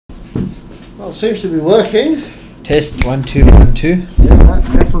Well, it seems to be working. Test 1 2 1 2. Yeah, that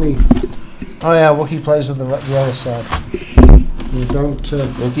definitely. Oh yeah, Wookiee plays with the other side. You don't.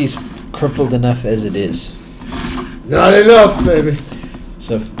 Wookiee's crippled enough as it is. Not enough, baby.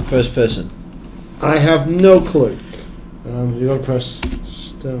 So first person. I have no clue. You gotta press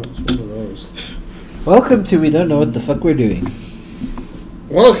down. It's one of those. Welcome to We Don't Know What the Fuck We're Doing.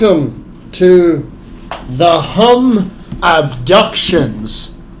 Welcome to the Hum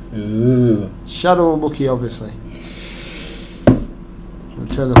Abductions. Ooh. Shadow and Wookiee, obviously. I'll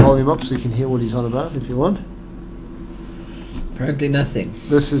turn the volume up so you can hear what he's on about if you want. Apparently nothing.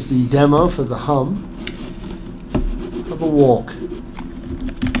 This is the demo for the Hum. Have a walk.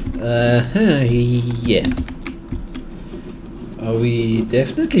 Yeah. Are we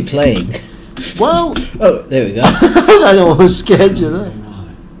definitely playing? Well, oh, there we go. I don't want to scare you there.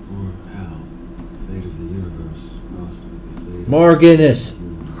 More Guinness.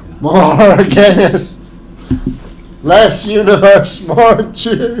 More Guinness. Less universe, more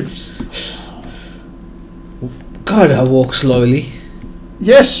juice. God, I walk slowly.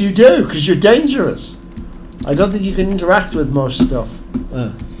 Yes, you do, because you're dangerous. I don't think you can interact with most stuff.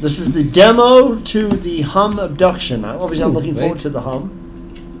 Oh. This is the demo to the Hum Abduction. Obviously, I'm looking forward to the Hum.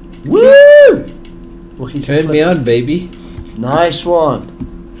 Woo! Turn me on, baby. Nice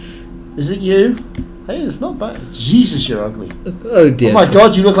one. Is it you? Hey, it's not bad. Jesus, you're ugly. Oh dear. Oh my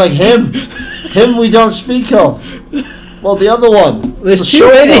God, you look like him. Him we don't speak of. Well, the other one. There's too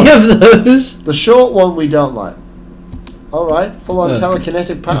many of those. The short one we don't like. All right, full on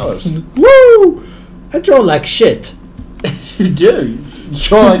telekinetic powers. Woo! I draw like shit. You do. You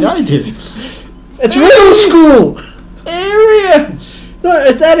draw like I do. It's riddle school. Aliens.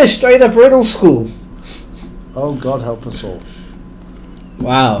 No, that is straight up riddle school. Oh God, help us all.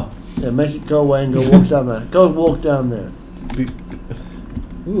 Wow. Yeah, make it go away and go walk down there. Go walk down there.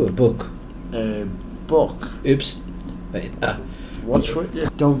 Ooh, a book. A book. Oops. Wait. Watch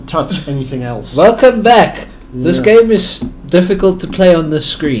what? Don't touch anything else. Welcome back. Yeah. This game is difficult to play on the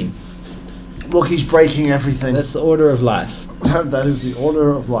screen. Wookiee's breaking everything. That's the order of life. That is the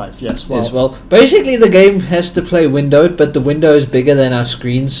order of life. Yes. Well. Yes. Well, basically the game has to play windowed, but the window is bigger than our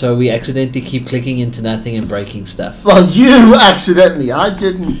screen, so we accidentally keep clicking into nothing and breaking stuff. Well, you accidentally. I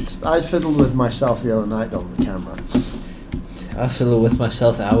didn't. I fiddled with myself the other night on the camera. I fiddle with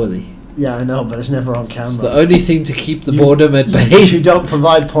myself hourly. Yeah, I know, but it's never on camera. It's the only thing to keep the boredom at bay. You don't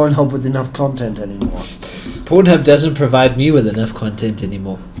provide Pornhub with enough content anymore. Pornhub doesn't provide me with enough content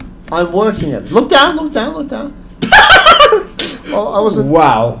anymore. I'm working at it. Look down, look down, look down. Well, I wasn't.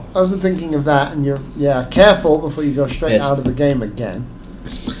 Wow. I wasn't thinking of that, and you're careful before you go straight out of the game again.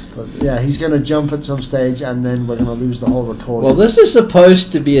 But yeah, he's gonna jump at some stage, and then we're gonna lose the whole recording. Well, this is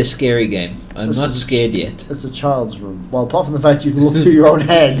supposed to be a scary game. I'm This not is scared yet. It's a child's room. Well, apart from the fact you can look through your own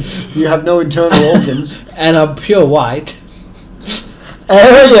head, you have no internal organs. And I'm pure white.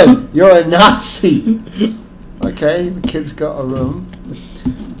 Alien, you're a Nazi. Okay, the kid's got a room.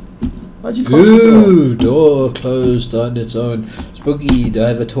 Why'd you close the door? Ooh, door closed on its own. Spooky, do I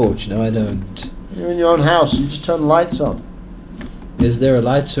have a torch? No, I don't. You're in your own house. You just turn the lights on. Is there a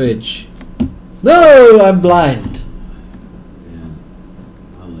light switch? No, I'm blind.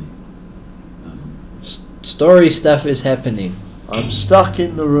 Story stuff is happening. I'm stuck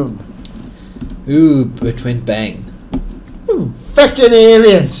in the room. Ooh, it went bang. Ooh, feckin'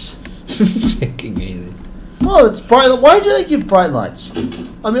 aliens. Fucking alien. Well, it's bright. Why do they give bright lights?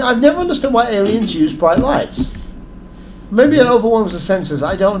 I mean, I've never understood why aliens use bright lights. Maybe it overwhelms the senses.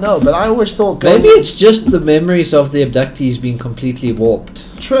 I don't know, but I always thought. Maybe it's just the memories of the abductees being completely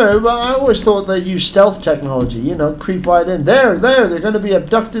warped. True, but I always thought they use stealth technology. You know, creep right in. There, they're going to be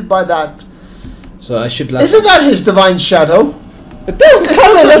abducted by that. So I should like. Isn't that his divine shadow? It does It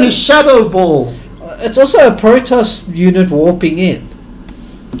looks like his shadow ball. It's also a Protoss unit warping in.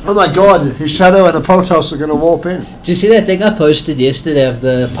 Oh my God! His shadow and the Protoss are going to warp in. Did you see that thing I posted yesterday of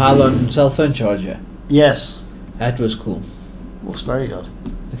the pylon cell phone charger? Yes. That was cool. Looks very good.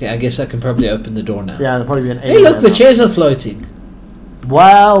 Okay, I guess I can probably open the door now. Yeah, there'll probably be an alien. Hey, look, the there. chairs are floating.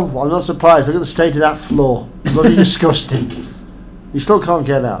 Well, I'm not surprised. Look at the state of that floor. Bloody disgusting. You still can't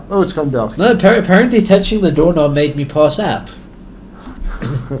get out. Oh, it's gone dark. No, apparently touching the doorknob made me pass out.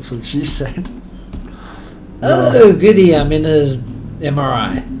 That's what she said. Oh, goody, I'm in his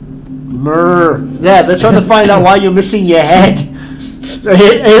MRI. Murr. Yeah, they're trying to find out why you're missing your head.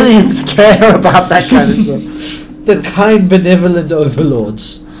 The aliens care about that kind of stuff. The kind, benevolent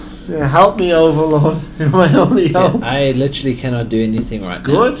overlords. Yeah, help me, Overlord. You're my only hope. I literally cannot do anything right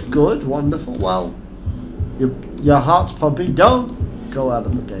now. Good, wonderful. Well, your heart's pumping. Don't go out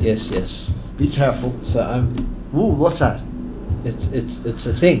of the game. Yes. Be careful. So I'm. Ooh, what's that? It's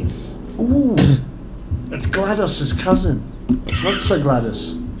a thing. Ooh, it's GLaDOS's cousin. Not so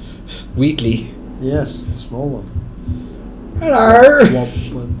GLaDOS. Wheatley. Yes, the small one. Hello.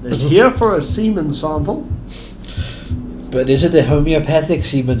 It's here for a semen sample. But is it a homeopathic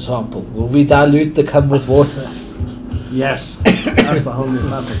semen sample? Will we dilute the cum with water? Yes, that's the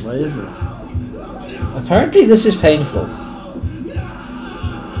homeopathic way, isn't it? Apparently this is painful.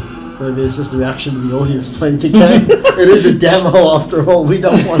 Maybe it's just the reaction of the audience playing the game. It is a demo after all, we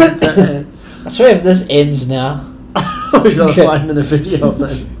don't want it to end. That's why if this ends now. We've got a 5-minute video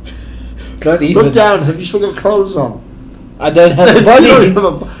then. Not even. Look down, have you still got clothes on? I don't have a body.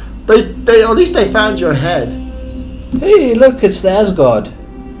 They at least they found your head. Hey, look, it's the Asgard.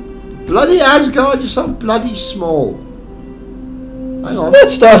 Bloody Asgard, you're so bloody small. Hang on.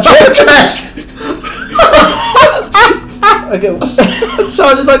 Let's start Trek. Okay. It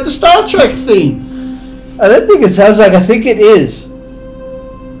sounded like the Star Trek theme. I don't think it sounds like. I think it is.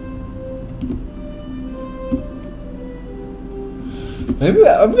 Maybe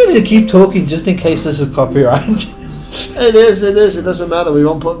I'm going to keep talking just in case this is copyright. It is. It doesn't matter. We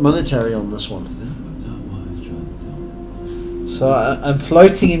won't put monetary on this one. So I'm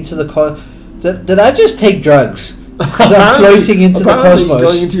floating into the Did I just take drugs? I'm floating into the cosmos.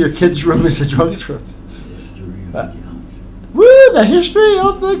 Going into your kid's room is a drug trip. Woo! The history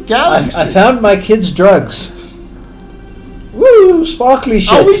of the galaxy. I found my kid's drugs. Woo! Sparkly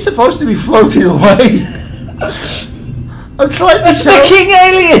shit. Are we supposed to be floating away? I'm slightly. It's the king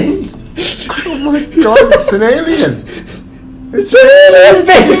alien. Oh my god! It's an alien. It's an alien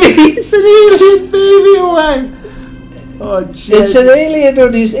baby. It's an alien baby away. Oh Jesus! It's an alien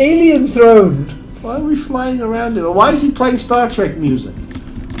on his alien throne. Why are we flying around him? Why is he playing Star Trek music?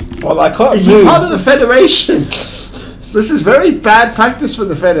 Well, I can't. Is he part of the Federation? This is very bad practice for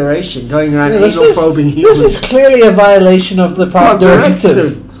the Federation, going around anal probing humans. This is clearly a violation of the Prime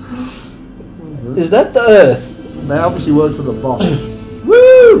Directive. Is that the Earth? They obviously work for the Vault.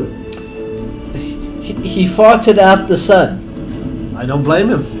 Woo! He farted out the sun. I don't blame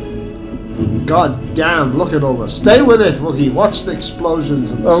him. God damn, look at all this. Stay with it, Wookiee. Watch the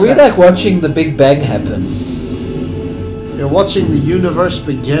explosions. And Are we like watching the Big Bang happen? You're watching the universe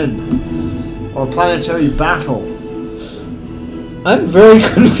begin. Or planetary battle. I'm very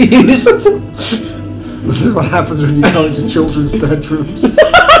confused. This is what happens when you go into children's bedrooms.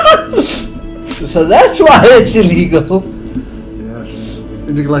 So that's why it's illegal. Yes.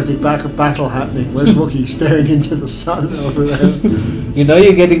 Intergalactic battle happening. Where's Wookiee staring into the sun over there? You know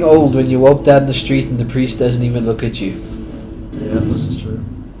you're getting old when you walk down the street and the priest doesn't even look at you. Yeah, this is true.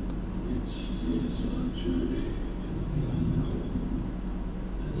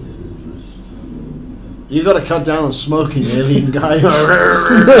 You got to cut down on smoking, alien guy.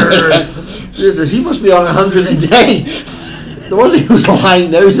 Jesus, he must be on 100 a day. The one he was lying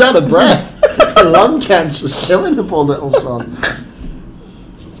there, he's out of breath. Lung cancer's killing the poor little son.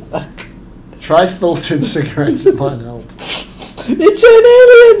 Fuck. Try filtered cigarettes, it might help. It's an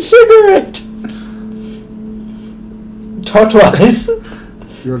alien cigarette! Tortoise.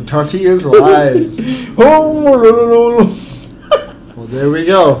 Your tortillas wise. Well, there we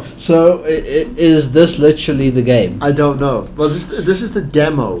go. So, is this literally the game? I don't know. Well, this is the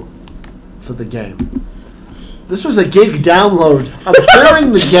demo for the game. This was a gig download. I'm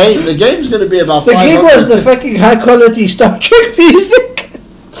clearing the game. The game's going to be about The 500. gig was the fucking high quality Star Trek music.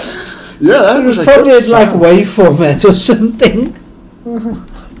 Yeah, that It was a probably good in like sound. wave format or something.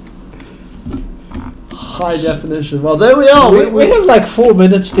 High definition. Well, there we are. We have like 4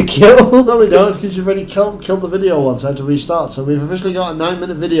 minutes to kill. No, we don't, because you've already killed the video once. I had to restart, so we've officially got a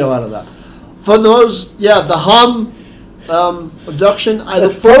 9-minute video out of that. For those, yeah, the Hum Abduction. I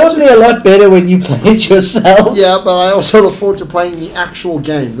look It's forward probably to. a lot better when you play it yourself. Yeah, but I also look forward to playing the actual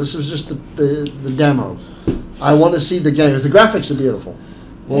game. This was just the demo. I want to see the game. Because the graphics are beautiful.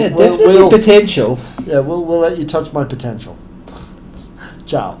 Yeah, definitely potential. Yeah, we'll let you touch my potential.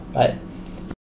 Ciao. Bye.